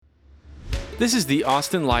This is the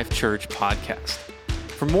Austin Life Church podcast.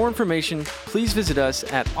 For more information, please visit us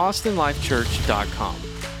at austinlifechurch.com.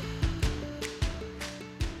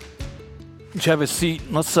 Would you have a seat?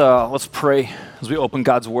 Let's pray as we open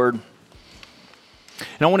God's Word. And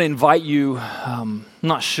I want to invite you, I'm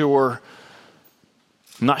not sure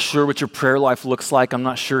what your prayer life looks like. I'm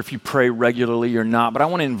not sure if you pray regularly or not, but I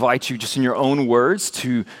want to invite you just in your own words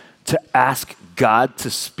to ask God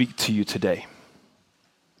to speak to you today.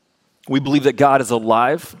 We believe that God is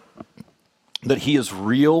alive, that He is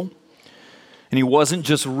real, and He wasn't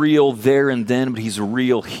just real there and then, but He's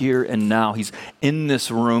real here and now. He's in this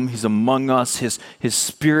room. He's among us. His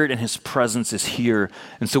Spirit and His presence is here.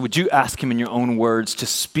 And so would you ask Him in your own words to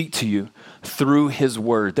speak to you through His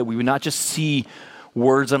Word, that we would not just see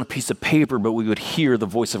words on a piece of paper, but we would hear the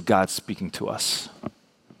voice of God speaking to us.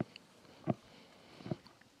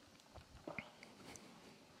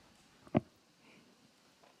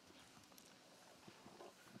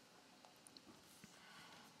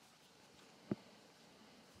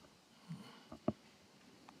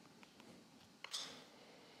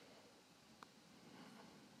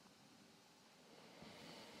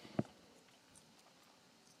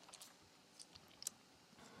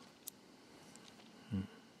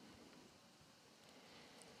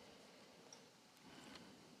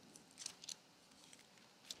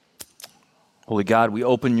 Holy God, we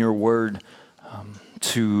open your word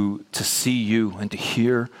to see you and to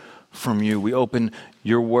hear from you. We open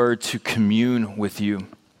your word to commune with you,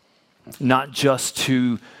 not just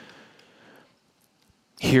to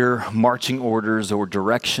hear marching orders or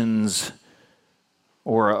directions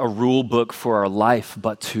or a rule book for our life,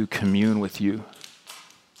 but to commune with you,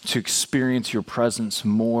 to experience your presence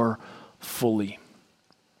more fully.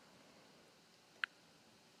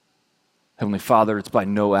 Heavenly Father, it's by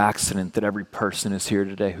no accident that every person is here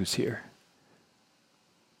today who's here.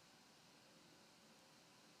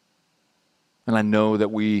 And I know that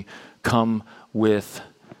we come with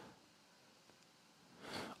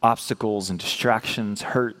obstacles and distractions,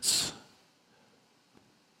 hurts,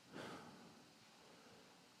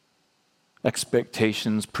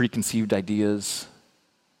 expectations, preconceived ideas.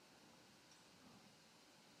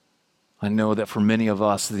 I know that for many of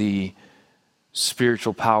us, the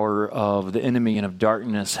spiritual power of the enemy and of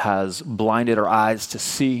darkness has blinded our eyes to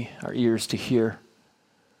see, our ears to hear.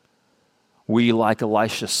 We, like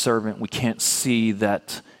Elisha's servant, we can't see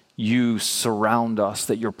that you surround us,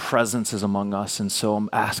 that your presence is among us. And so I'm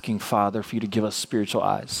asking, Father, for you to give us spiritual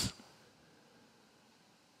eyes,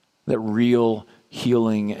 that real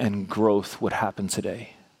healing and growth would happen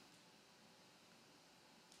today.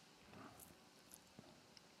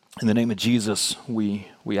 In the name of Jesus, we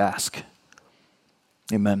ask.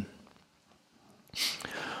 Amen.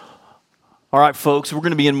 All right, folks, we're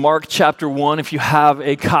going to be in Mark chapter 1. If you have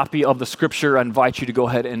a copy of the scripture, I invite you to go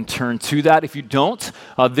ahead and turn to that. If you don't,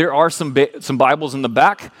 there are some Bibles in the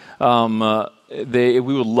back. We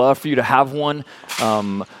would love for you to have one.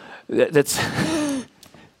 That's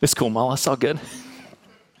cool, Mala. That's all good.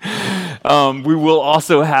 We will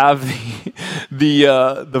also have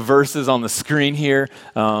the verses on the screen here.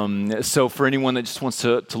 So for anyone that just wants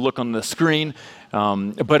to look on the screen,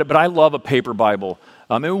 but I love a paper Bible.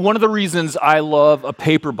 And one of the reasons I love a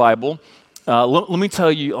paper Bible, let me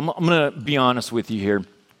tell you, I'm going to be honest with you here.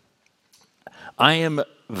 I am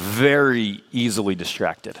very easily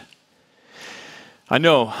distracted. I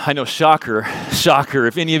know, shocker.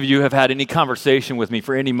 If any of you have had any conversation with me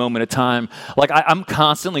for any moment of time, like I'm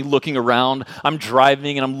constantly looking around, I'm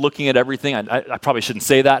driving and I'm looking at everything. I probably shouldn't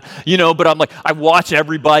say that, but I'm like, I watch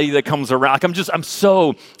everybody that comes around. Like I'm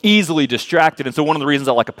so easily distracted. And so one of the reasons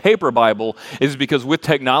I like a paper Bible is because with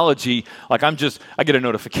technology, like I get a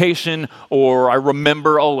notification or I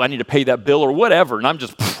remember, I need to pay that bill or whatever. And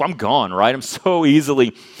I'm gone, right? I'm so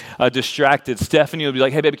easily distracted. Stephanie will be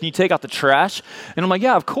like, hey, baby, can you take out the trash? And I'm like,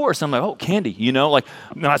 yeah, of course. And I'm like, candy, and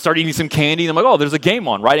I start eating some candy, and I'm like, there's a game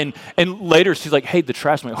on, right? And later she's like, hey, the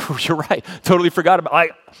trash. I'm like, you're right. Totally forgot about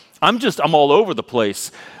it. I'm all over the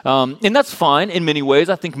place. And that's fine in many ways.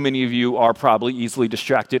 I think many of you are probably easily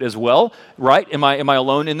distracted as well, right? Am I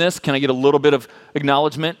alone in this? Can I get a little bit of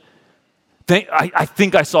acknowledgement? I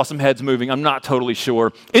think I saw some heads moving. I'm not totally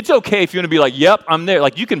sure. It's okay if you want to be like, yep, I'm there.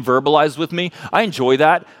 Like you can verbalize with me. I enjoy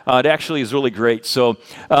that. It actually is really great. So,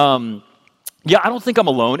 yeah, I don't think I'm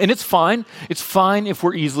alone, and it's fine. It's fine if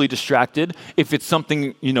we're easily distracted, if it's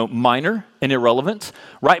something, minor and irrelevant,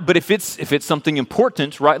 right? But if it's something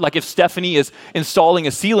important, right? Like if Stephanie is installing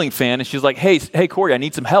a ceiling fan and she's like, hey, Corey, I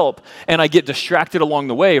need some help, and I get distracted along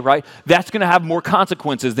the way, right? That's going to have more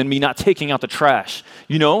consequences than me not taking out the trash,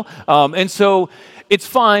 And so it's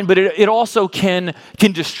fine, but it also can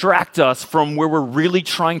distract us from where we're really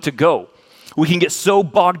trying to go. We can get so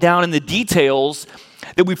bogged down in the details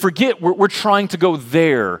that we forget we're trying to go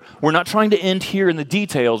there. We're not trying to end here in the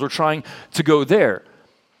details. We're trying to go there.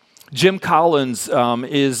 Jim Collins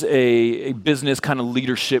is a business kind of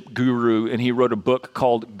leadership guru, and he wrote a book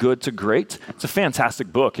called Good to Great. It's a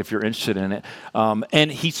fantastic book if you're interested in it.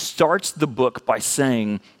 And he starts the book by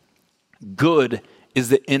saying, good is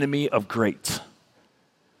the enemy of great.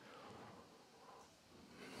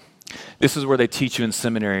 This is where they teach you in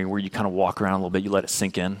seminary, where you kind of walk around a little bit, you let it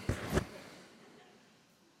sink in,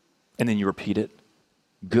 and then you repeat it.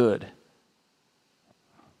 Good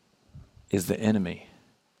is the enemy,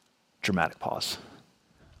 dramatic pause,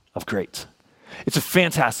 of great. It's a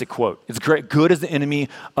fantastic quote. It's great. Good is the enemy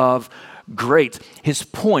of great. His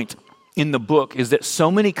point in the book is that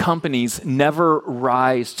so many companies never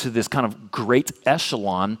rise to this kind of great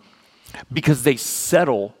echelon because they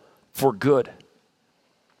settle for good.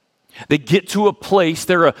 They get to a place,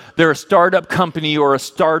 they're a startup company or a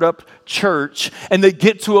startup church, and they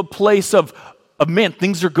get to a place of man,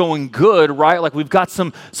 things are going good, right? Like we've got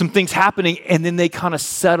some things happening, and then they kind of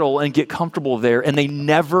settle and get comfortable there, and they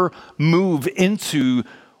never move into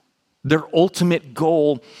their ultimate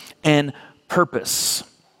goal and purpose.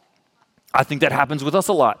 I think that happens with us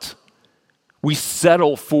a lot. We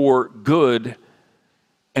settle for good,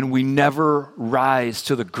 and we never rise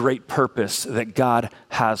to the great purpose that God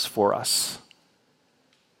has for us.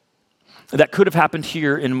 That could have happened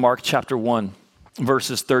here in Mark chapter 1,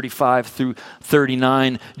 verses 35 through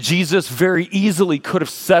 39. Jesus very easily could have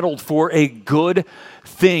settled for a good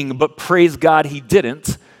thing, but praise God he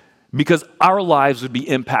didn't, because our lives would be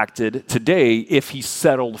impacted today if he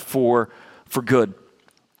settled for good.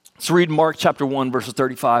 Let's read Mark chapter 1, verses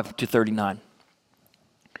 35 to 39.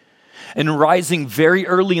 And rising very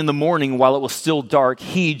early in the morning while it was still dark,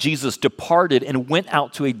 he, Jesus, departed and went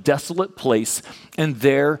out to a desolate place, and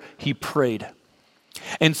there he prayed.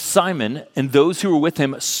 And Simon and those who were with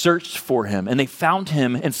him searched for him, and they found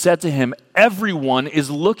him and said to him, "Everyone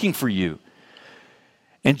is looking for you."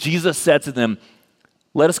 And Jesus said to them,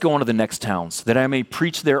 "Let us go on to the next towns, that I may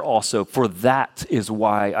preach there also, for that is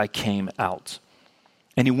why I came out."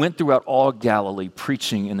 And he went throughout all Galilee,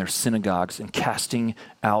 preaching in their synagogues and casting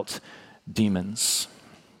out demons.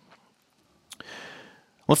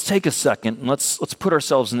 Let's take a second and let's put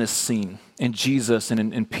ourselves in this scene, in Jesus and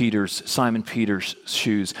in Simon Peter's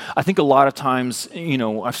shoes. I think a lot of times,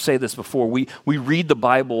 I've said this before, we read the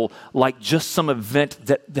Bible like just some event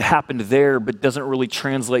that happened there, but doesn't really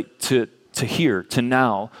translate to here, to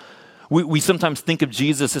now. We sometimes think of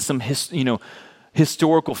Jesus as some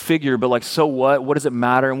historical figure, but like, so what? What does it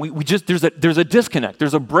matter? And we just there's a disconnect.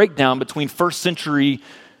 There's a breakdown between first century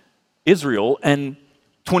Israel and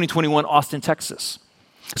 2021 Austin, Texas.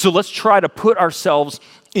 So let's try to put ourselves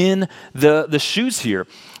in the shoes here.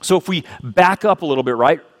 So if we back up a little bit,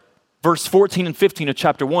 right? Verse 14 and 15 of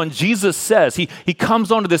chapter 1, Jesus says, he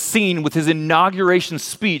comes onto the scene with his inauguration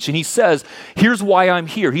speech, and he says, here's why I'm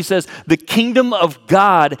here. He says, the kingdom of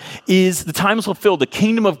God the time is fulfilled, the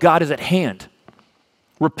kingdom of God is at hand.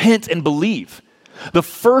 Repent and believe. The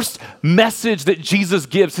first message that Jesus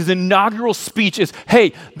gives, his inaugural speech, is,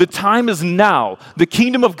 hey, the time is now. The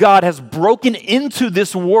kingdom of God has broken into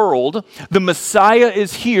this world. The Messiah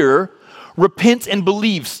is here. Repent and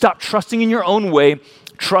believe. Stop trusting in your own way.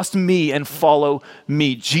 Trust me and follow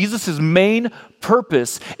me. Jesus' main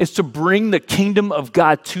purpose is to bring the kingdom of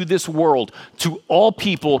God to this world, to all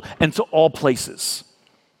people and to all places.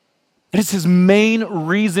 It is his main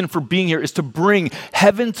reason for being here, is to bring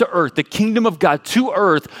heaven to earth, the kingdom of God to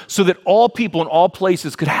earth, so that all people in all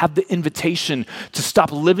places could have the invitation to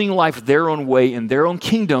stop living life their own way in their own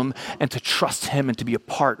kingdom and to trust him and to be a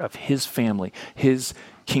part of his family, his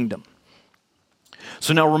kingdom.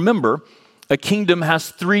 So now remember, a kingdom has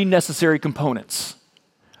three necessary components: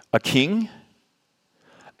 a king,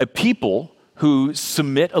 a people who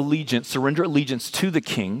surrender allegiance to the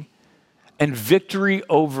king, and victory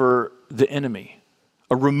over the enemy,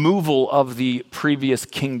 a removal of the previous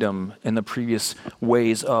kingdom and the previous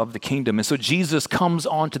ways of the kingdom. And so Jesus comes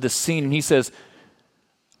onto the scene and he says,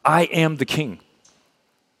 I am the king.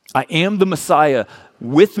 I am the Messiah.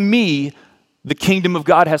 With me, the kingdom of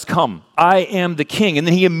God has come. I am the king. And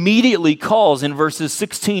then he immediately calls in verses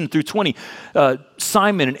 16 through 20,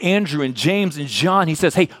 Simon and Andrew and James and John. He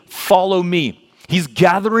says, hey, follow me. He's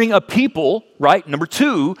gathering a people, right? Number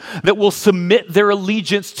two, that will submit their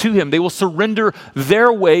allegiance to him. They will surrender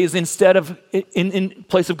their ways instead of in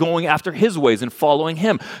place of going after his ways and following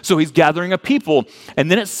him. So he's gathering a people.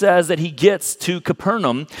 And then it says that he gets to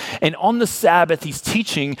Capernaum, and on the Sabbath he's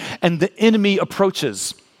teaching, and the enemy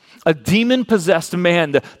approaches. A demon-possessed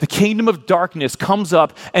man, the kingdom of darkness, comes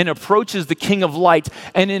up and approaches the king of light,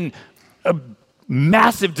 and in a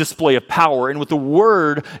massive display of power, and with the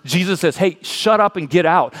word, Jesus says, hey, shut up and get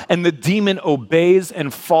out. And the demon obeys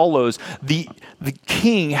and follows. The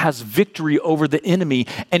king has victory over the enemy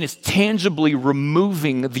and is tangibly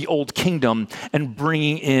removing the old kingdom and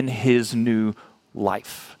bringing in his new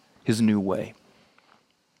life, his new way.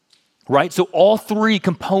 Right? So all three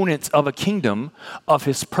components of a kingdom, of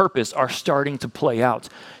his purpose, are starting to play out.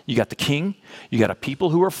 You got the king, you got a people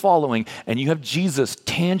who are following, and you have Jesus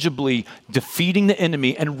tangibly defeating the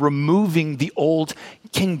enemy and removing the old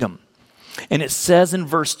kingdom. And it says in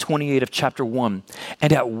verse 28 of chapter 1,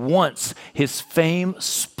 and at once his fame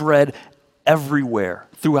spread everywhere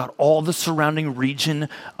throughout all the surrounding region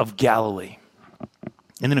of Galilee.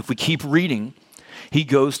 And then if we keep reading, he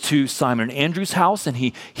goes to Simon and Andrew's house and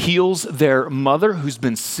he heals their mother who's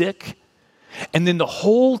been sick. And then the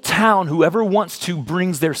whole town, whoever wants to,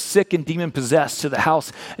 brings their sick and demon-possessed to the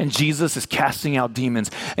house, and Jesus is casting out demons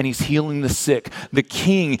and he's healing the sick. The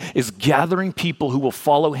king is gathering people who will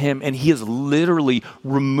follow him, and he is literally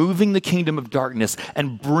removing the kingdom of darkness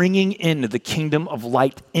and bringing in the kingdom of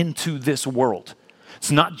light into this world.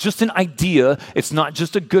 It's not just an idea. It's not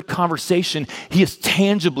just a good conversation. He is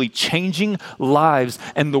tangibly changing lives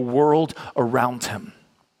and the world around him.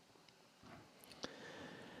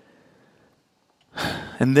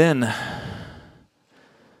 And then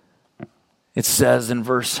it says in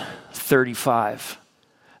verse 35,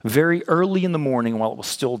 very early in the morning while it was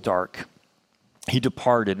still dark, he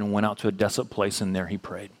departed and went out to a desolate place, and there he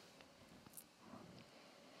prayed.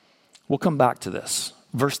 We'll come back to this.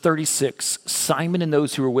 Verse 36, Simon and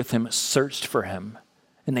those who were with him searched for him,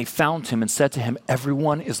 and they found him and said to him,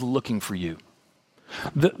 everyone is looking for you.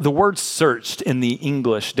 The word searched in the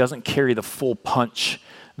English doesn't carry the full punch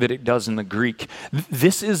that it does in the Greek.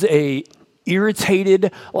 This is a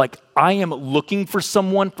irritated, like I am looking for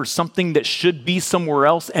someone for something that should be somewhere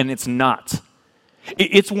else and it's not.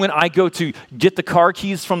 It's when I go to get the car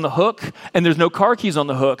keys from the hook and there's no car keys on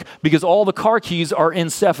the hook because all the car keys are in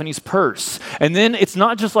Stephanie's purse. And then it's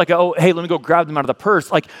not just like, oh, hey, let me go grab them out of the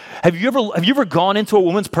purse. Like, have you ever gone into a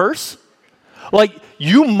woman's purse? Like,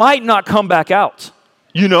 you might not come back out.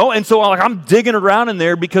 You know, and so I'm digging around in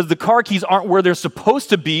there because the car keys aren't where they're supposed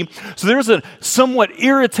to be. So there's a somewhat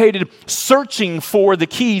irritated searching for the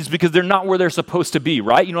keys because they're not where they're supposed to be,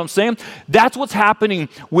 right? You know what I'm saying? That's what's happening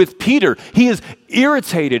with Peter. He is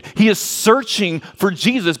irritated. He is searching for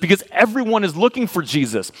Jesus because everyone is looking for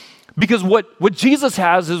Jesus. Because what Jesus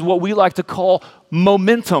has is what we like to call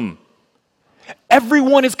momentum.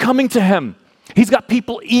 Everyone is coming to him. He's got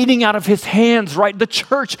people eating out of his hands, right? The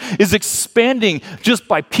church is expanding just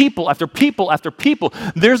by people after people after people.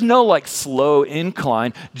 There's no like slow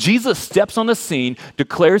incline. Jesus steps on the scene,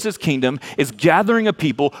 declares his kingdom, is gathering a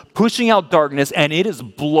people, pushing out darkness, and it is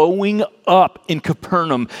blowing up in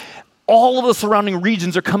Capernaum. All of the surrounding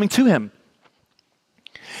regions are coming to him.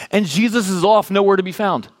 And Jesus is off, nowhere to be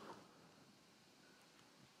found.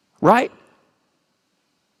 Right?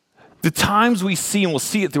 The times we see, and we'll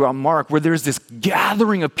see it throughout Mark, where there's this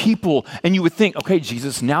gathering of people, and you would think, okay,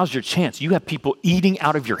 Jesus, now's your chance. You have people eating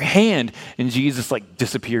out of your hand, and Jesus like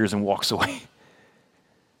disappears and walks away.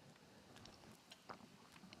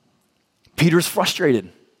 Peter's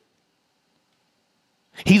frustrated.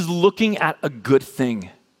 He's looking at a good thing.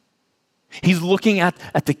 He's looking at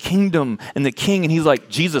the kingdom and the king, and he's like,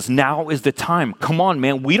 Jesus, now is the time. Come on,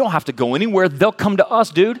 man. We don't have to go anywhere. They'll come to us,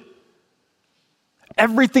 dude.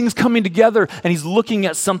 Everything's coming together, and he's looking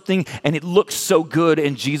at something, and it looks so good,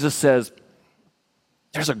 and Jesus says,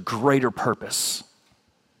 there's a greater purpose.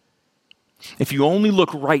 If you only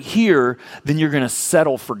look right here, then you're going to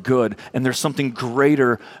settle for good, and there's something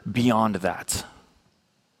greater beyond that.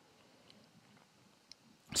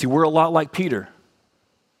 See, we're a lot like Peter.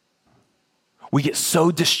 We get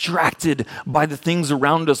so distracted by the things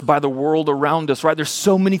around us, by the world around us, right? There's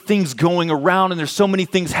so many things going around and there's so many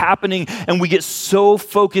things happening, and we get so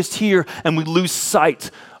focused here and we lose sight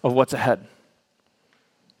of what's ahead.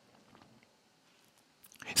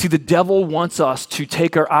 See, the devil wants us to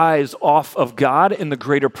take our eyes off of God and the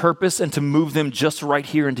greater purpose and to move them just right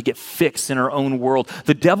here and to get fixed in our own world.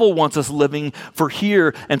 The devil wants us living for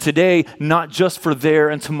here and today, not just for there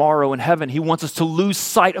and tomorrow in heaven. He wants us to lose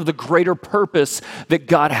sight of the greater purpose that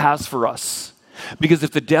God has for us. Because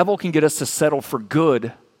if the devil can get us to settle for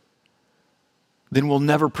good, then we'll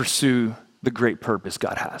never pursue the great purpose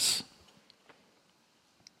God has.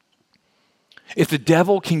 If the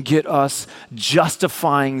devil can get us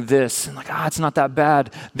justifying this and it's not that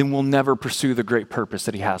bad, then we'll never pursue the great purpose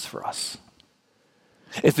that he has for us.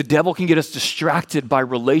 If the devil can get us distracted by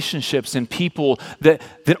relationships and people that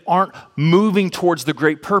aren't moving towards the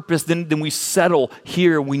great purpose, then we settle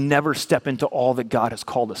here. We never step into all that God has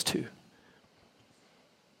called us to.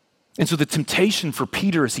 And so the temptation for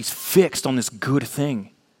Peter is he's fixed on this good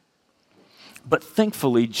thing. But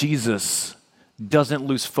thankfully, Jesus doesn't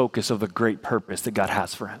lose focus of the great purpose that God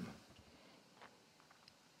has for him.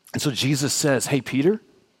 And so Jesus says, hey, Peter,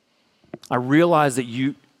 I realize that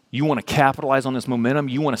you want to capitalize on this momentum.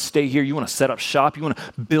 You want to stay here. You want to set up shop. You want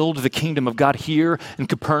to build the kingdom of God here in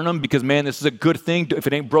Capernaum because, man, this is a good thing. If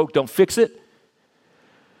it ain't broke, don't fix it.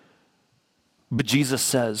 But Jesus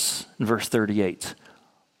says in verse 38,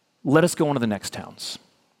 let us go on to the next towns,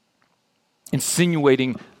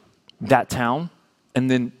 insinuating that town, and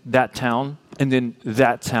then that town, and then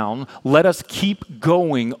that town. Let us keep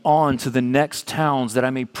going on to the next towns that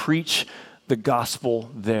I may preach the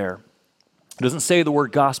gospel there. It doesn't say the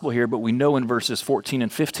word gospel here, but we know in verses 14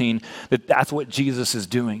 and 15 that that's what Jesus is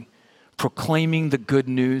doing, proclaiming the good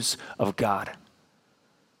news of God.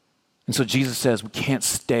 And so Jesus says we can't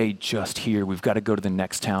stay just here. We've got to go to the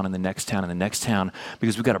next town and the next town and the next town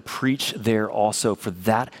because we've got to preach there also, for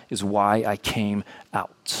that is why I came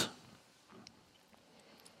out.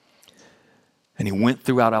 And he went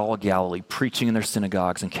throughout all Galilee, preaching in their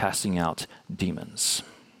synagogues and casting out demons.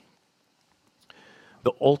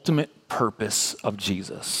 The ultimate purpose of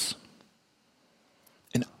Jesus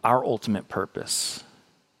and our ultimate purpose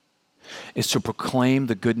is to proclaim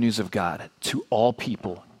the good news of God to all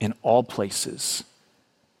people in all places,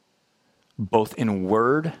 both in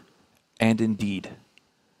word and in deed.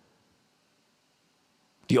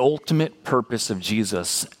 The ultimate purpose of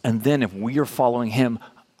Jesus, and then if we are following him,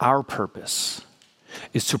 our purpose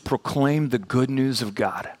is to proclaim the good news of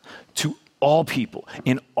God to all people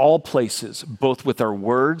in all places, both with our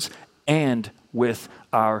words and with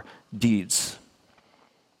our deeds.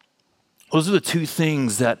 Those are the two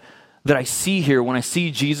things that I see here when I see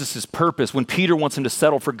Jesus' purpose. When Peter wants him to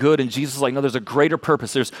settle for good and Jesus is like, no, there's a greater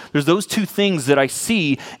purpose. There's those two things that I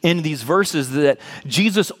see in these verses, that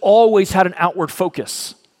Jesus always had an outward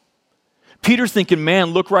focus. Peter's thinking, man,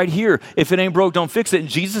 look right here. If it ain't broke, don't fix it. And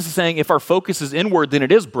Jesus is saying, if our focus is inward, then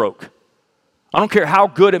it is broke. I don't care how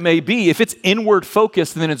good it may be. If it's inward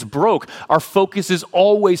focused, then it's broke. Our focus is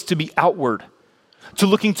always to be outward, to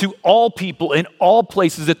looking to all people in all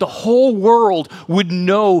places, that the whole world would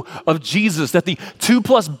know of Jesus, that the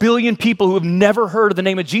 2+ billion people who have never heard of the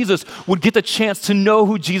name of Jesus would get the chance to know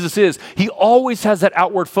who Jesus is. He always has that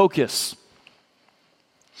outward focus.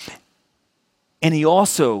 And he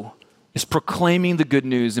also is proclaiming the good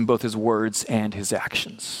news in both his words and his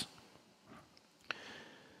actions.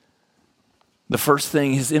 The first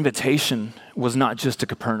thing, his invitation was not just to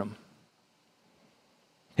Capernaum.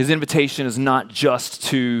 His invitation is not just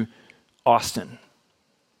to Austin.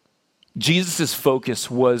 Jesus' focus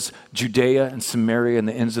was Judea and Samaria and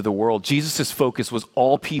the ends of the world. Jesus' focus was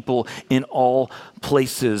all people in all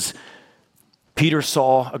places. Peter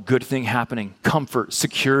saw a good thing happening, comfort,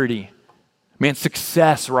 security, man,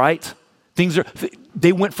 success, right?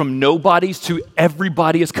 They went from nobodies to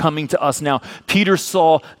everybody is coming to us now. Peter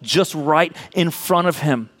saw just right in front of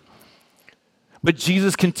him. But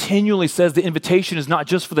Jesus continually says the invitation is not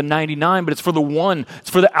just for the 99, but it's for the one. It's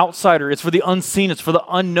for the outsider. It's for the unseen. It's for the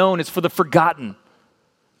unknown. It's for the forgotten.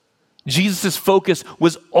 Jesus' focus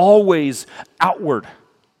was always outward,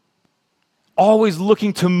 always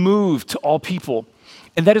looking to move to all people.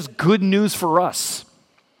 And that is good news for us.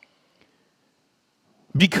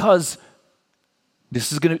 Because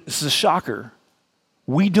this is a shocker.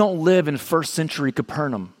 We don't live in first century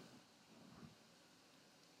Capernaum.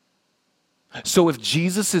 So if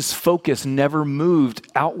Jesus' focus never moved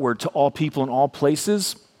outward to all people in all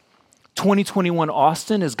places, 2021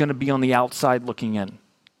 Austin is going to be on the outside looking in.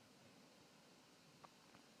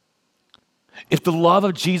 If the love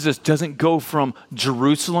of Jesus doesn't go from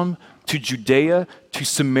Jerusalem to Judea to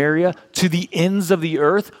Samaria to the ends of the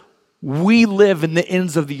earth, we live in the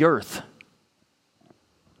ends of the earth.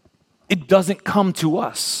 It doesn't come to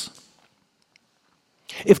us.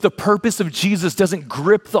 If the purpose of Jesus doesn't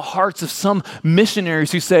grip the hearts of some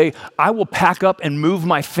missionaries who say, I will pack up and move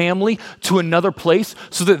my family to another place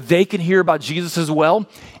so that they can hear about Jesus as well,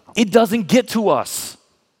 it doesn't get to us.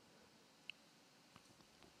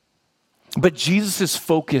 But Jesus'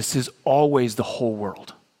 focus is always the whole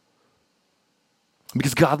world.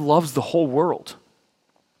 Because God loves the whole world.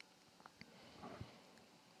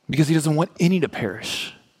 Because he doesn't want any to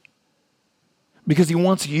perish. Because he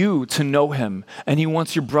wants you to know him, and he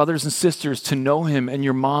wants your brothers and sisters to know him, and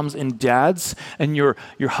your moms and dads, and your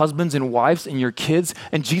husbands and wives, and your kids.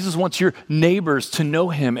 And Jesus wants your neighbors to know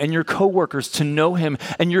him, and your coworkers to know him,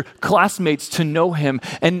 and your classmates to know him,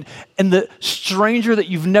 and the stranger that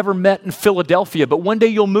you've never met in Philadelphia, but one day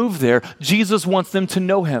you'll move there, Jesus wants them to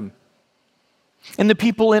know him. And the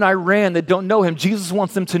people in Iran that don't know him, Jesus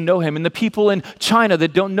wants them to know him. And the people in China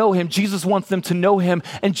that don't know him, Jesus wants them to know him.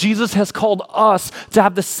 And Jesus has called us to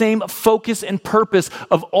have the same focus and purpose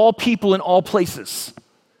of all people in all places.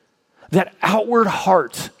 That outward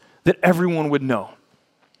heart that everyone would know.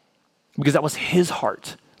 Because that was his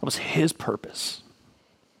heart. That was his purpose.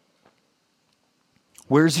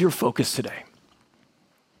 Where's your focus today?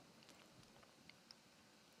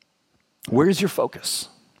 Where's your focus?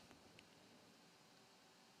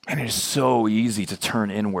 And it is so easy to turn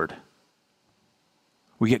inward.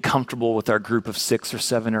 We get comfortable with our group of 6 or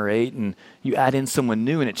 7 or 8, and you add in someone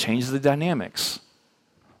new and it changes the dynamics.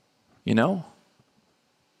 You know?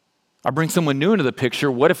 I bring someone new into the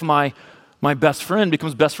picture. What if my best friend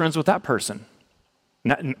becomes best friends with that person?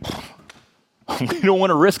 We don't want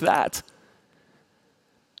to risk that.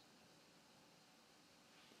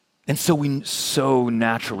 And so we so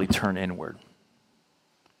naturally turn inward.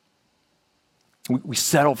 We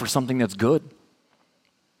settle for something that's good.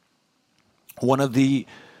 One of the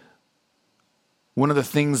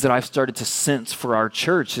things that I've started to sense for our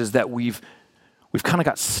church is that we've kind of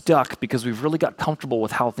got stuck because we've really got comfortable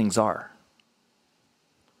with how things are.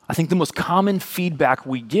 I think the most common feedback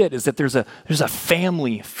we get is that there's a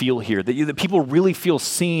family feel here, that people really feel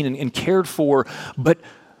seen and cared for, but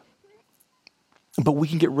we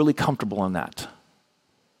can get really comfortable in that.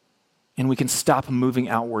 And we can stop moving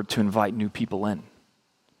outward to invite new people in.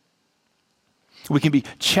 We can be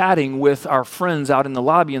chatting with our friends out in the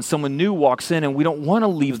lobby and someone new walks in and we don't want to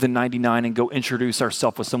leave the 99 and go introduce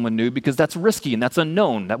ourselves with someone new because that's risky and that's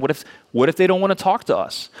unknown. What if they don't want to talk to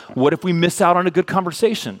us? What if we miss out on a good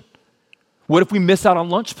conversation? What if we miss out on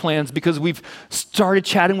lunch plans because we've started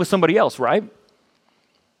chatting with somebody else, right?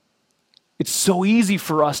 It's so easy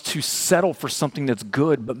for us to settle for something that's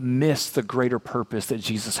good but miss the greater purpose that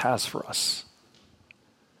Jesus has for us.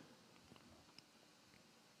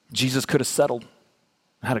 Jesus could have settled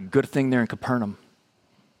and had a good thing there in Capernaum.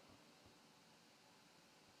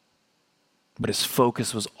 But his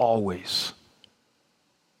focus was always,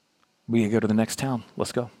 we go to the next town,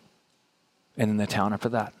 let's go. And then the town after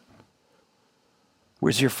that.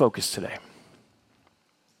 Where's your focus today?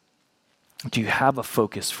 Do you have a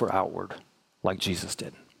focus for outward like Jesus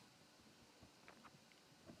did?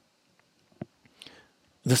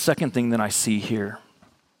 The second thing that I see here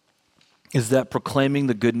is that proclaiming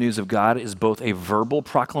the good news of God is both a verbal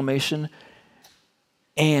proclamation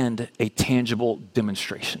and a tangible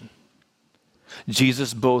demonstration.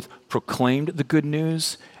 Jesus both proclaimed the good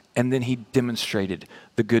news and then he demonstrated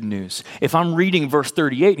the good news. If I'm reading verse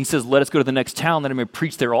 38 and he says, let us go to the next town that I may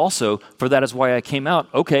preach there also, for that is why I came out.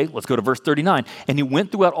 Okay, let's go to verse 39. And he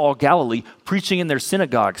went throughout all Galilee, preaching in their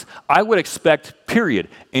synagogues. I would expect, period,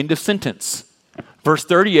 end of sentence. Verse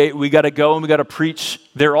 38, we got to go and we got to preach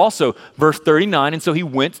there also. Verse 39, and so he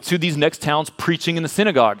went to these next towns preaching in the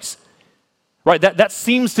synagogues. Right, that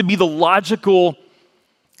seems to be the logical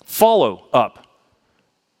follow-up.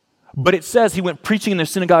 But it says he went preaching in their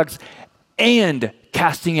synagogues and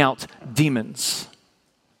casting out demons.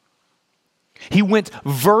 He went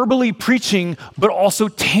verbally preaching, but also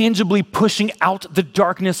tangibly pushing out the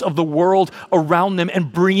darkness of the world around them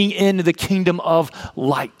and bringing in the kingdom of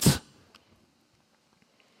light.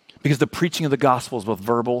 Because the preaching of the gospel is both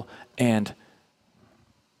verbal and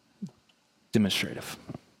demonstrative.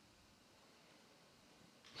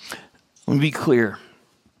 Let me be clear.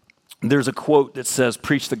 There's a quote that says,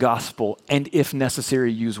 preach the gospel, and if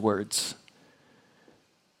necessary, use words.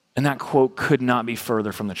 And that quote could not be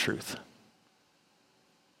further from the truth.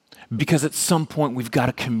 Because at some point, we've got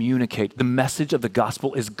to communicate. The message of the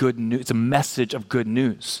gospel is good news. It's a message of good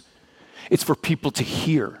news. It's for people to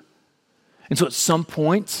hear. And so at some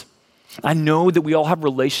point, I know that we all have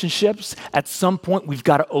relationships. At some point, we've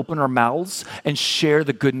got to open our mouths and share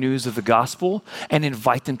the good news of the gospel and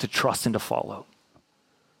invite them to trust and to follow.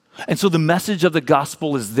 And so the message of the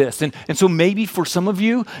gospel is this. And so maybe for some of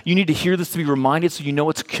you, you need to hear this to be reminded so you know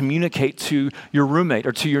what to communicate to your roommate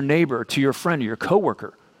or to your neighbor or to your friend or your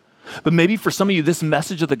coworker. But maybe for some of you, this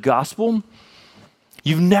message of the gospel,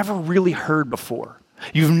 you've never really heard before.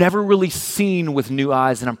 You've never really seen with new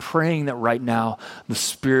eyes, and I'm praying that right now the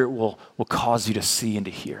Spirit will cause you to see and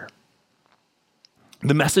to hear.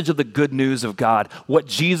 The message of the good news of God, what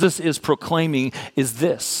Jesus is proclaiming is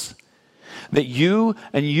this, that you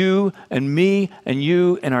and me and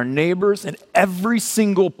you and our neighbors and every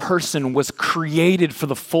single person was created for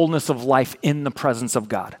the fullness of life in the presence of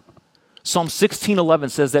God. Psalm 16:11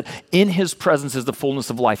 says that in his presence is the fullness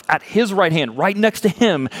of life. At his right hand, right next to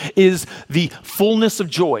him, is the fullness of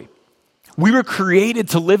joy. We were created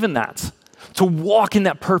to live in that, to walk in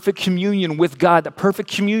that perfect communion with God, that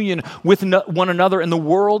perfect communion with one another and the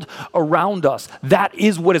world around us. That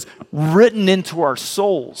is what is written into our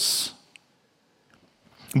souls.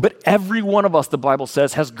 But every one of us, the Bible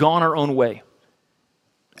says, has gone our own way.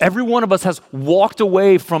 Every one of us has walked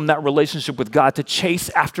away from that relationship with God to chase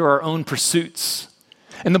after our own pursuits.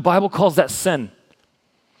 And the Bible calls that sin.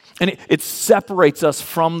 And it separates us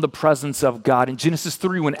from the presence of God. In Genesis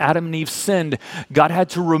 3, when Adam and Eve sinned, God had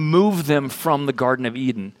to remove them from the Garden of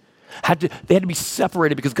Eden. They had to be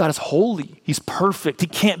separated because God is holy. He's perfect. He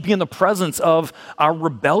can't be in the presence of our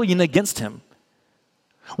rebellion against him.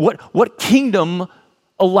 What kingdom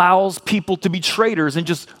allows people to be traitors and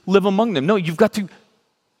just live among them? No, you've got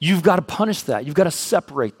to punish that. You've got to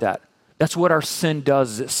separate that. That's what our sin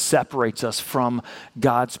does, is it separates us from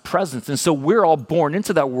God's presence. And so we're all born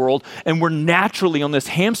into that world, and we're naturally on this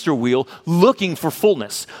hamster wheel looking for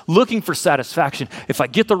fullness, looking for satisfaction. If I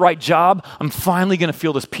get the right job, I'm finally going to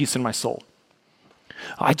feel this peace in my soul.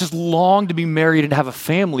 I just long to be married and have a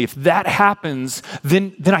family. If that happens,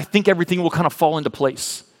 then I think everything will kind of fall into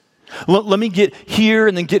place. Let me get here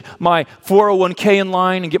and then get my 401k in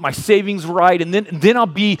line and get my savings right, and then I'll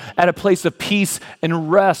be at a place of peace and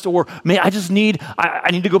rest. Or man, I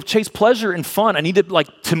need to go chase pleasure and fun.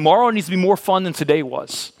 Tomorrow needs to be more fun than today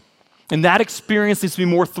was. And that experience needs to be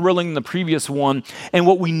more thrilling than the previous one. And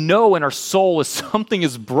what we know in our soul is something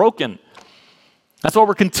is broken. That's why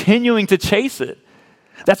we're continuing to chase it.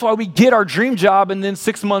 That's why we get our dream job, and then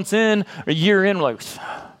 6 months in, or a year in, we're like,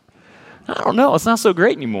 I don't know, it's not so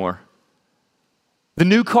great anymore. The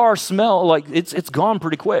new car smell, like it's gone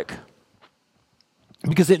pretty quick.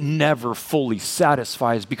 Because it never fully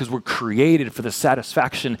satisfies, because we're created for the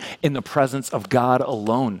satisfaction in the presence of God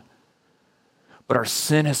alone. But our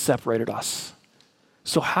sin has separated us.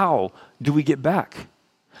 So how do we get back?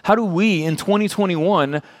 How do we in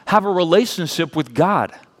 2021 have a relationship with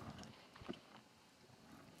God?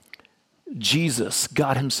 Jesus,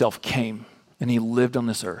 God himself, came and he lived on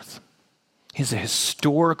this earth. He's a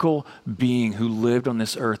historical being who lived on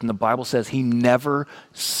this earth. And the Bible says he never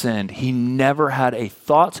sinned. He never had a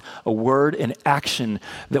thought, a word, an action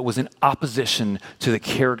that was in opposition to the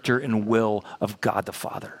character and will of God the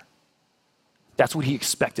Father. That's what he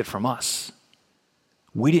expected from us.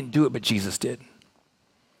 We didn't do it, but Jesus did.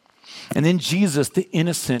 And then Jesus, the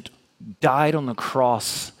innocent, died on the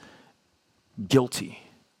cross guilty.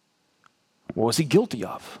 What was he guilty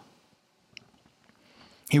of?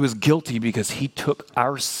 He was guilty because he took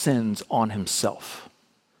our sins on himself.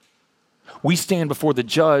 We stand before the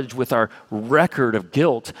judge with our record of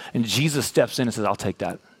guilt, and Jesus steps in and says, I'll take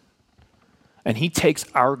that. And he takes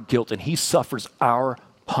our guilt and he suffers our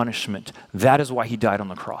punishment. That is why he died on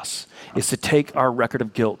the cross, is to take our record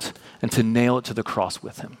of guilt and to nail it to the cross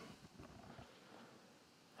with him.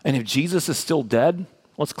 And if Jesus is still dead,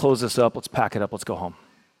 let's close this up, let's pack it up, let's go home.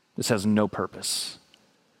 This has no purpose.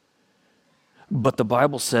 But the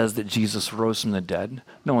Bible says that Jesus rose from the dead.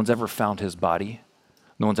 No one's ever found his body.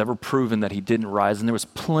 No one's ever proven that he didn't rise. And there was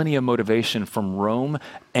plenty of motivation from Rome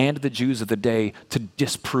and the Jews of the day to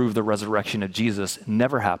disprove the resurrection of Jesus. It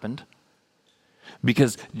never happened.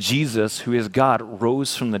 Because Jesus, who is God,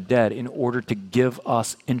 rose from the dead in order to give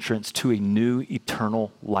us entrance to a new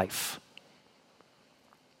eternal life.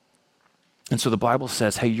 And so the Bible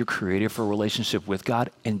says, hey, you're created for a relationship with God,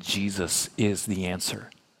 and Jesus is the answer.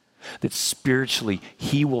 That spiritually,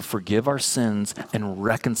 he will forgive our sins and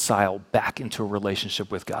reconcile back into a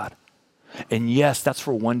relationship with God. And yes, that's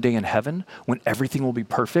for one day in heaven when everything will be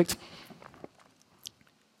perfect.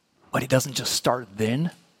 But it doesn't just start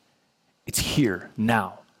then. It's here,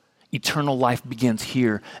 now. Eternal life begins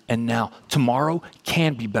here and now. Tomorrow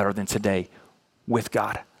can be better than today with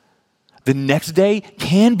God. The next day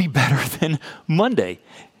can be better than Monday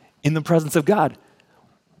in the presence of God.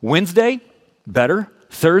 Wednesday, better.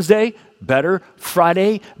 Thursday, better.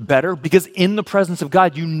 Friday, better. Because in the presence of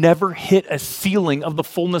God, you never hit a ceiling of the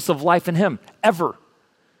fullness of life in him, ever.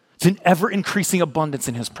 It's an ever-increasing abundance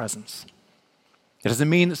in his presence. It doesn't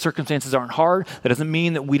mean that circumstances aren't hard. That doesn't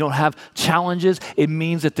mean that we don't have challenges. It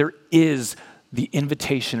means that there is the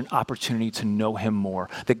invitation and opportunity to know him more.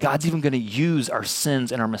 That God's even going to use our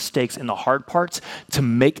sins and our mistakes and the hard parts to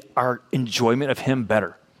make our enjoyment of him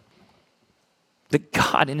better. That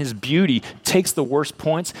God in his beauty takes the worst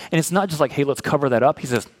points, and it's not just like, hey, let's cover that up. He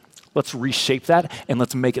says, let's reshape that and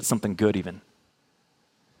let's make it something good even.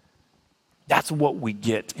 That's what we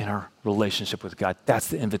get in our relationship with God. That's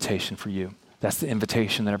the invitation for you. That's the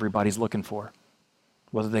invitation that everybody's looking for,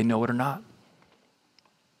 whether they know it or not.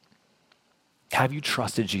 Have you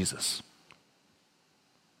trusted Jesus?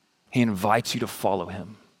 He invites you to follow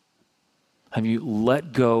him. Have you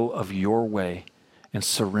let go of your way and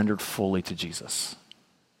surrendered fully to Jesus?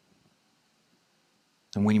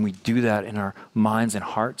 And when we do that in our minds and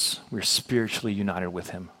hearts, we're spiritually united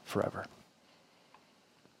with him forever.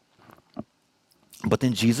 But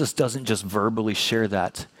then Jesus doesn't just verbally share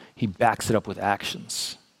that, he backs it up with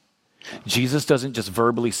actions. Jesus doesn't just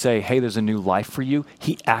verbally say, hey, there's a new life for you.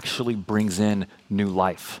 He actually brings in new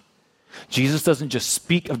life. Jesus doesn't just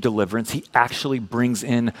speak of deliverance, he actually brings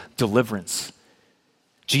in deliverance.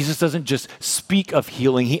 Jesus doesn't just speak of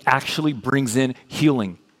healing, he actually brings in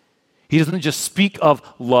healing. He doesn't just speak of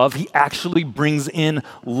love, he actually brings in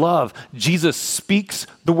love. Jesus speaks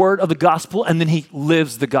the word of the gospel and then he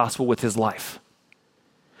lives the gospel with his life.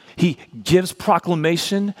 He gives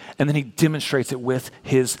proclamation and then he demonstrates it with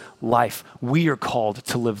his life. We are called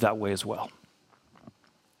to live that way as well.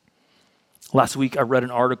 Last week, I read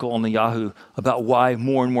an article on the Yahoo about why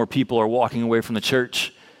more and more people are walking away from the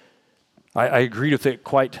church. I agreed with it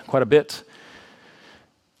quite a bit.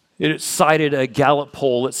 It cited a Gallup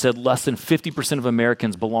poll that said less than 50% of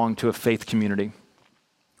Americans belong to a faith community.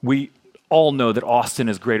 We all know that Austin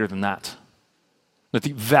is greater than that. That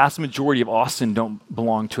the vast majority of Austin don't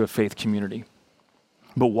belong to a faith community.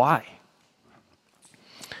 But why?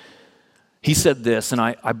 He said this, and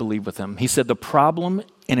I believe with him. He said, the problem,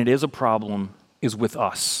 and it is a problem, is with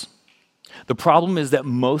us. The problem is that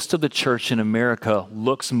most of the church in America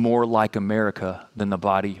looks more like America than the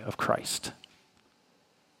body of Christ.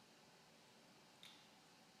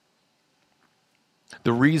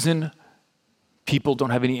 The reason people don't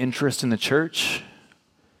have any interest in the church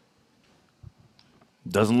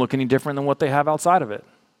doesn't look any different than what they have outside of it.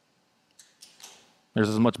 There's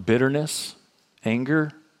as much bitterness,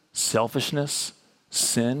 anger, selfishness,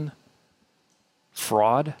 sin,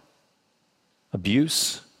 fraud,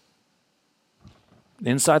 abuse.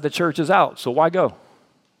 Inside the church is out, so why go?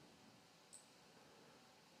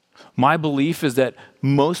 My belief is that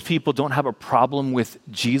most people don't have a problem with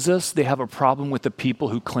Jesus. They have a problem with the people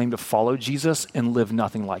who claim to follow Jesus and live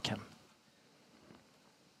nothing like him.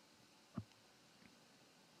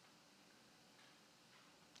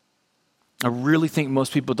 I really think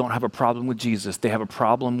most people don't have a problem with Jesus. They have a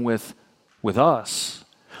problem with us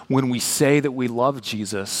when we say that we love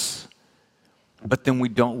Jesus, but then we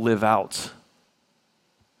don't live out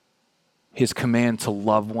his command to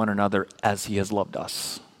love one another as he has loved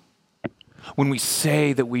us. When we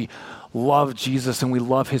say that we love Jesus and we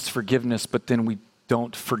love his forgiveness, but then we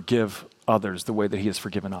don't forgive others the way that he has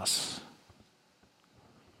forgiven us.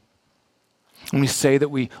 When we say that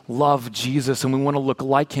we love Jesus and we want to look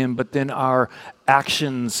like him, but then our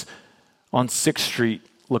actions on 6th Street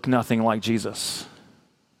look nothing like Jesus.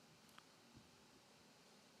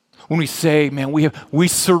 When we say, man, we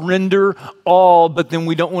surrender all, but then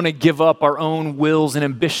we don't want to give up our own wills and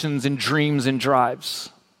ambitions and dreams and drives.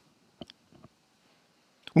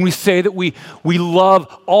 When we say that we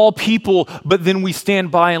love all people, but then we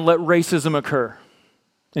stand by and let racism occur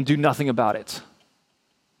and do nothing about it.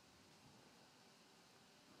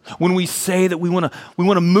 When we say that we want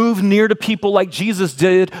to move near to people like Jesus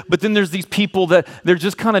did, but then there's these people that they're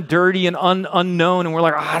just kind of dirty and unknown, and we're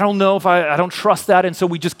like, I don't know if I don't trust that, and so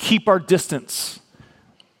we just keep our distance.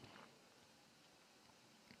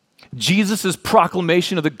 Jesus'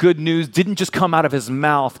 proclamation of the good news didn't just come out of his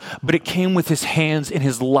mouth, but it came with his hands in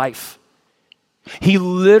his life. He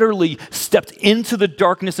literally stepped into the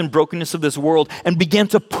darkness and brokenness of this world and began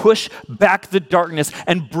to push back the darkness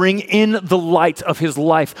and bring in the light of his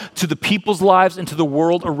life to the people's lives and to the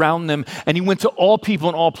world around them. And he went to all people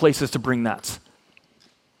in all places to bring that.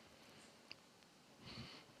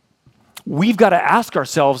 We've got to ask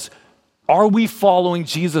ourselves, are we following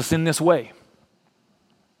Jesus in this way?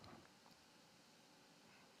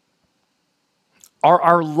 Are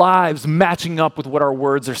our lives matching up with what our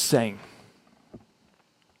words are saying?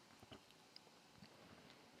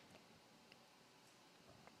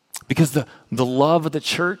 Because the love of the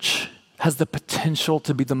church has the potential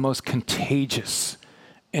to be the most contagious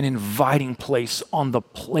and inviting place on the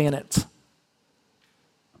planet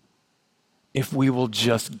if we will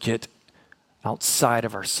just get outside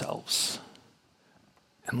of ourselves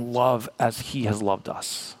and love as he has loved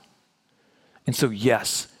us. And so,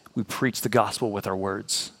 yes, we preach the gospel with our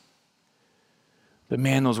words. But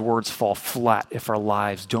man, those words fall flat if our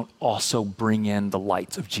lives don't also bring in the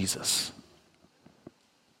light of Jesus.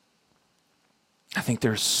 I think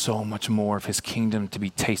there's so much more of his kingdom to be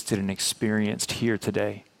tasted and experienced here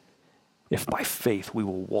today if by faith we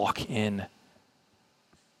will walk in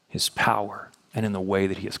his power and in the way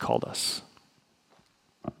that he has called us.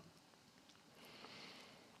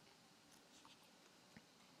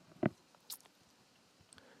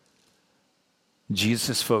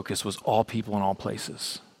 Jesus' focus was all people in all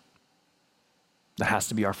places. That has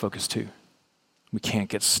to be our focus too. We can't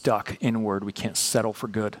get stuck inward. We can't settle for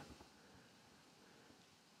good.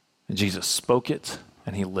 And Jesus spoke it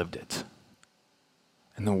and he lived it.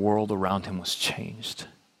 And the world around him was changed.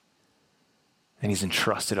 And he's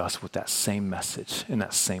entrusted us with that same message and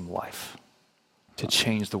that same life to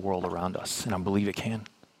change the world around us. And I believe it can.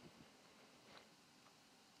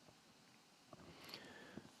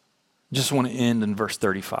 Just want to end in verse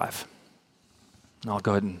 35. And I'll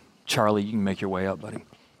go ahead and, Charlie, you can make your way up, buddy.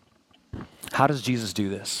 How does Jesus do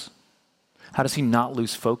this? How does he not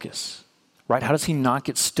lose focus? Right? How does he not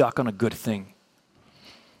get stuck on a good thing?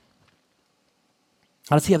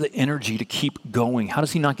 How does he have the energy to keep going? How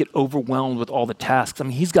does he not get overwhelmed with all the tasks? I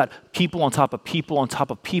mean, he's got people on top of people on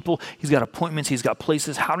top of people. He's got appointments. He's got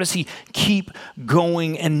places. How does he keep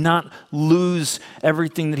going and not lose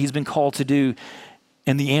everything that he's been called to do?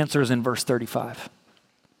 And the answer is in verse 35.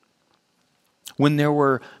 When there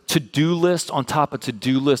were to-do list on top of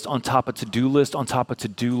to-do list on top of to-do list on top of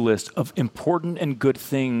to-do list of important and good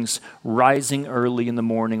things, rising early in the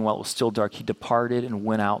morning while it was still dark, he departed and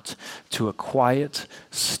went out to a quiet,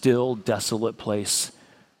 still, desolate place,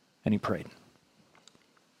 and he prayed.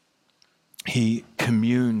 He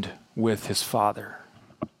communed with his Father.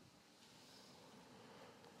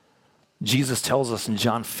 Jesus tells us in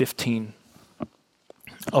John 15,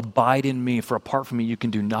 abide in me, for apart from me you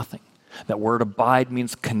can do nothing. That word abide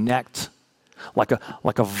means connect. Like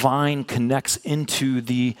a vine connects into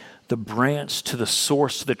the branch to the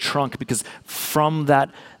source, to the trunk, because from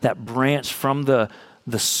that branch, from the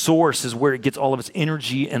source is where it gets all of its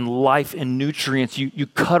energy and life and nutrients. You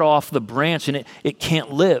cut off the branch and it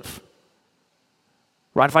can't live.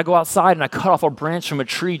 Right? If I go outside and I cut off a branch from a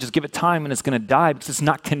tree, just give it time and it's going to die because it's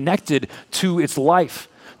not connected to its life,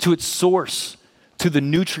 to its source, to the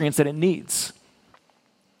nutrients that it needs.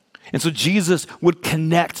 And so Jesus would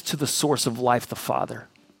connect to the source of life, the Father.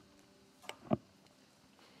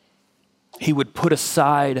 He would put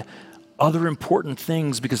aside other important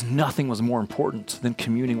things because nothing was more important than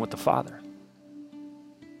communing with the Father.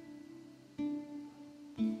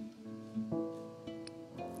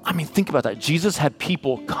 I mean, think about that. Jesus had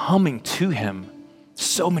people coming to him,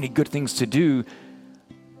 so many good things to do.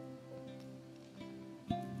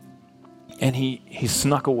 And he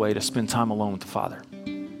snuck away to spend time alone with the Father.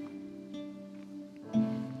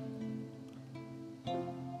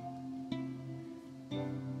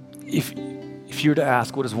 If you were to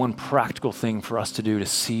ask what is one practical thing for us to do to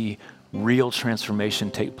see real transformation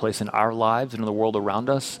take place in our lives and in the world around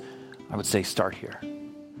us, I would say start here.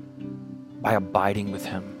 By abiding with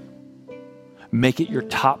him. Make it your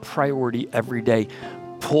top priority every day.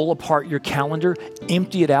 Pull apart your calendar,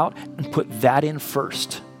 empty it out, and put that in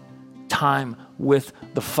first. Time with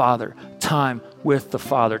the Father. Time with the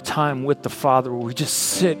Father. Time with the Father where we just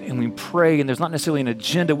sit and we pray and there's not necessarily an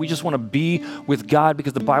agenda. We just want to be with God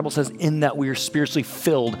because the Bible says in that we are spiritually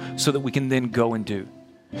filled so that we can then go and do.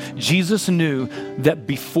 Jesus knew that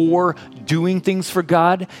before doing things for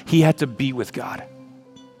God, he had to be with God.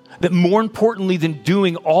 That more importantly than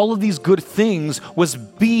doing all of these good things was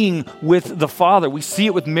being with the Father. We see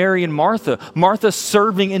it with Mary and Martha. Martha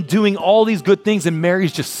serving and doing all these good things, and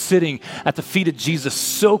Mary's just sitting at the feet of Jesus,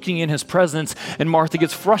 soaking in his presence, and Martha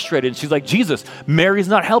gets frustrated. And she's like, Jesus, Mary's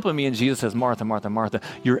not helping me. And Jesus says, Martha, Martha, Martha,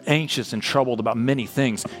 you're anxious and troubled about many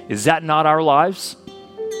things. Is that not our lives?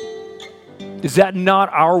 Is that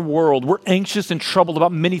not our world? We're anxious and troubled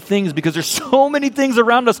about many things because there's so many things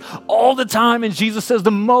around us all the time. And Jesus says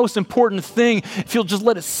the most important thing, if you'll just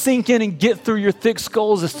let it sink in and get through your thick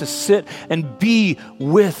skulls, is to sit and be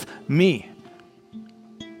with me.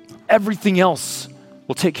 Everything else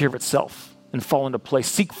will take care of itself and fall into place.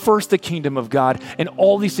 Seek first the kingdom of God, and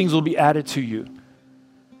all these things will be added to you.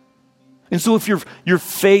 And so if your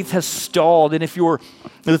faith has stalled, and if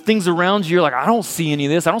the things around you, you're like, I don't see any of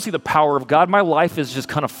this. I don't see the power of God. My life is just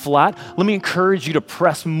kind of flat. Let me encourage you to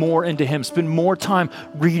press more into him. Spend more time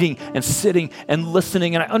reading and sitting and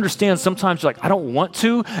listening. And I understand sometimes you're like, I don't want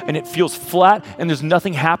to, and it feels flat and there's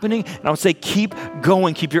nothing happening. And I would say keep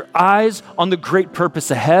going. Keep your eyes on the great purpose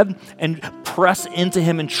ahead and press into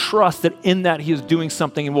him and trust that in that he is doing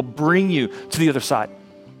something and will bring you to the other side.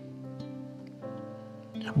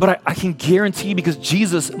 But I can guarantee, because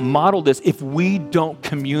Jesus modeled this, if we don't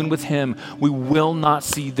commune with him, we will not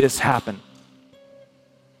see this happen.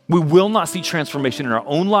 We will not see transformation in our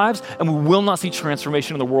own lives, and we will not see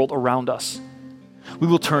transformation in the world around us. We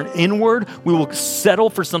will turn inward, we will settle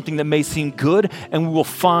for something that may seem good, and we will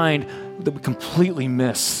find that we completely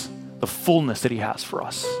miss the fullness that he has for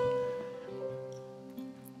us.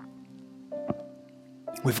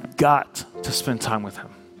 We've got to spend time with him,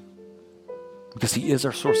 because he is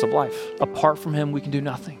our source of life. Apart from him, we can do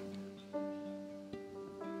nothing.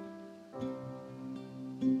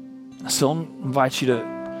 So I invite you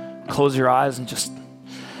to close your eyes and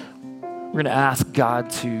we're going to ask God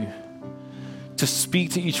to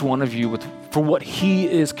speak to each one of you for what he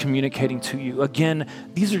is communicating to you. Again,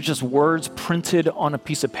 these are just words printed on a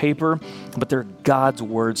piece of paper, but they're God's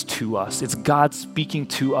words to us. It's God speaking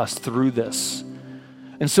to us through this.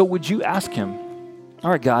 And so would you ask him,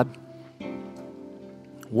 all right, God,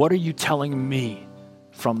 what are you telling me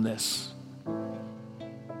from this?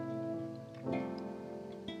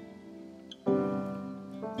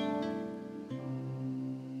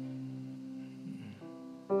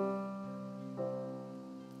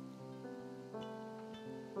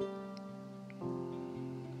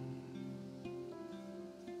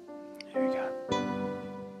 There you go.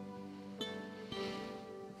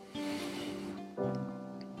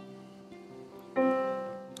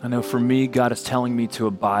 I know for me, God is telling me to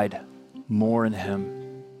abide more in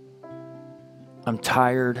him. I'm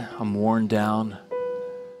tired, I'm worn down.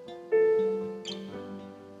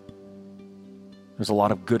 There's a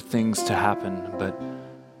lot of good things to happen, but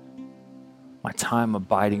my time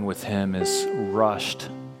abiding with him is rushed,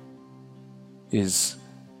 is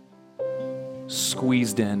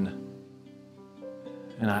squeezed in.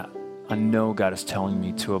 And I know God is telling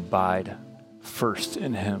me to abide first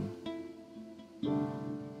in him.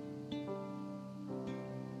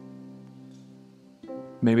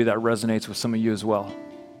 Maybe that resonates with some of you as well.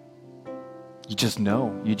 You just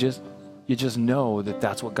know. You just know that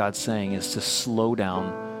that's what God's saying, is to slow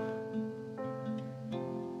down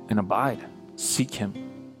and abide. Seek him.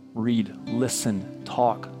 Read, listen,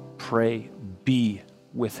 talk, pray, be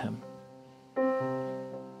with him.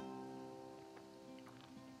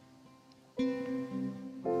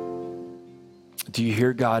 Do you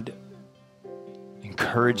hear God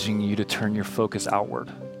encouraging you to turn your focus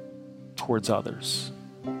outward towards others?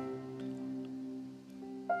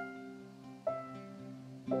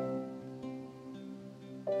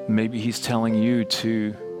 Maybe he's telling you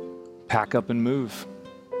to pack up and move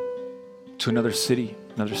to another city,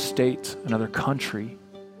 another state, another country,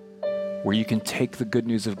 where you can take the good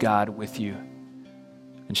news of God with you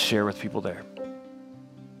and share with people there.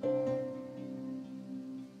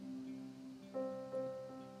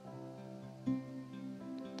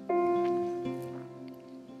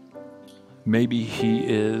 Maybe he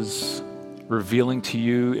is revealing to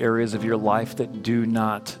you areas of your life that do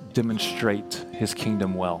not demonstrate his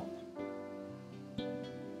kingdom well.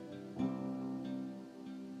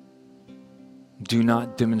 Do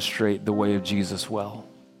not demonstrate the way of Jesus well.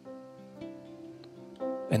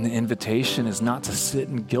 And the invitation is not to sit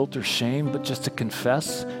in guilt or shame, but just to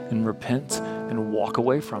confess and repent and walk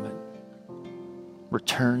away from it.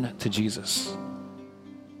 Return to Jesus.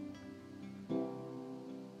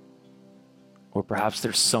 Or perhaps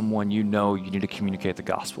there's someone you know you need to communicate the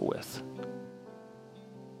gospel with.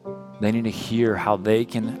 They need to hear how they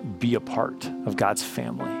can be a part of God's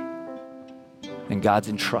family. And God's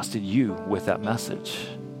entrusted you with that message.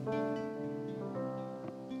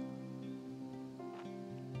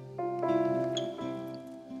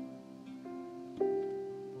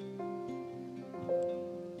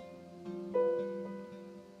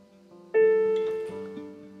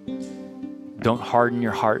 Don't harden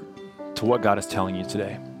your heart to what God is telling you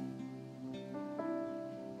today.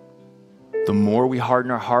 The more we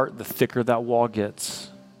harden our heart, the thicker that wall gets.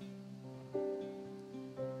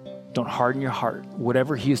 Don't harden your heart.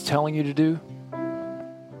 Whatever he is telling you to do,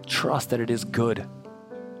 trust that it is good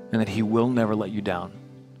and that he will never let you down,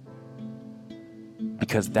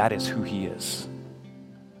 because that is who he is.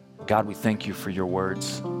 God, we thank you for your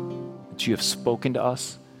words, that you have spoken to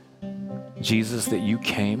us. Jesus, that you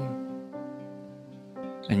came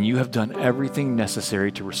and you have done everything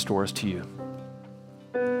necessary to restore us to you.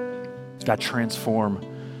 God, transform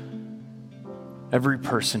every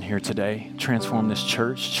person here today. Transform this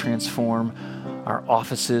church. Transform our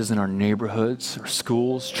offices and our neighborhoods, our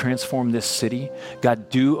schools. Transform this city. God,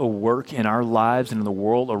 do a work in our lives and in the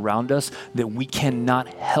world around us that we cannot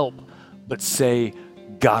help but say,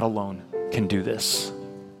 God alone can do this.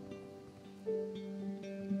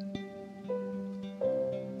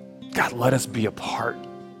 God, let us be a part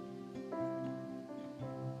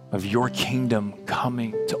of your kingdom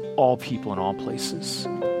coming to all people in all places,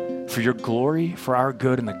 for your glory, for our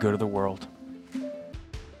good, and the good of the world.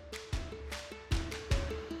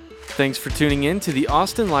 Thanks for tuning in to the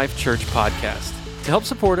Austin Life Church podcast. To help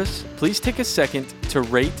support us, please take a second to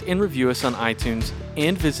rate and review us on iTunes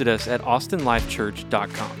and visit us at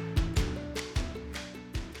austinlifechurch.com.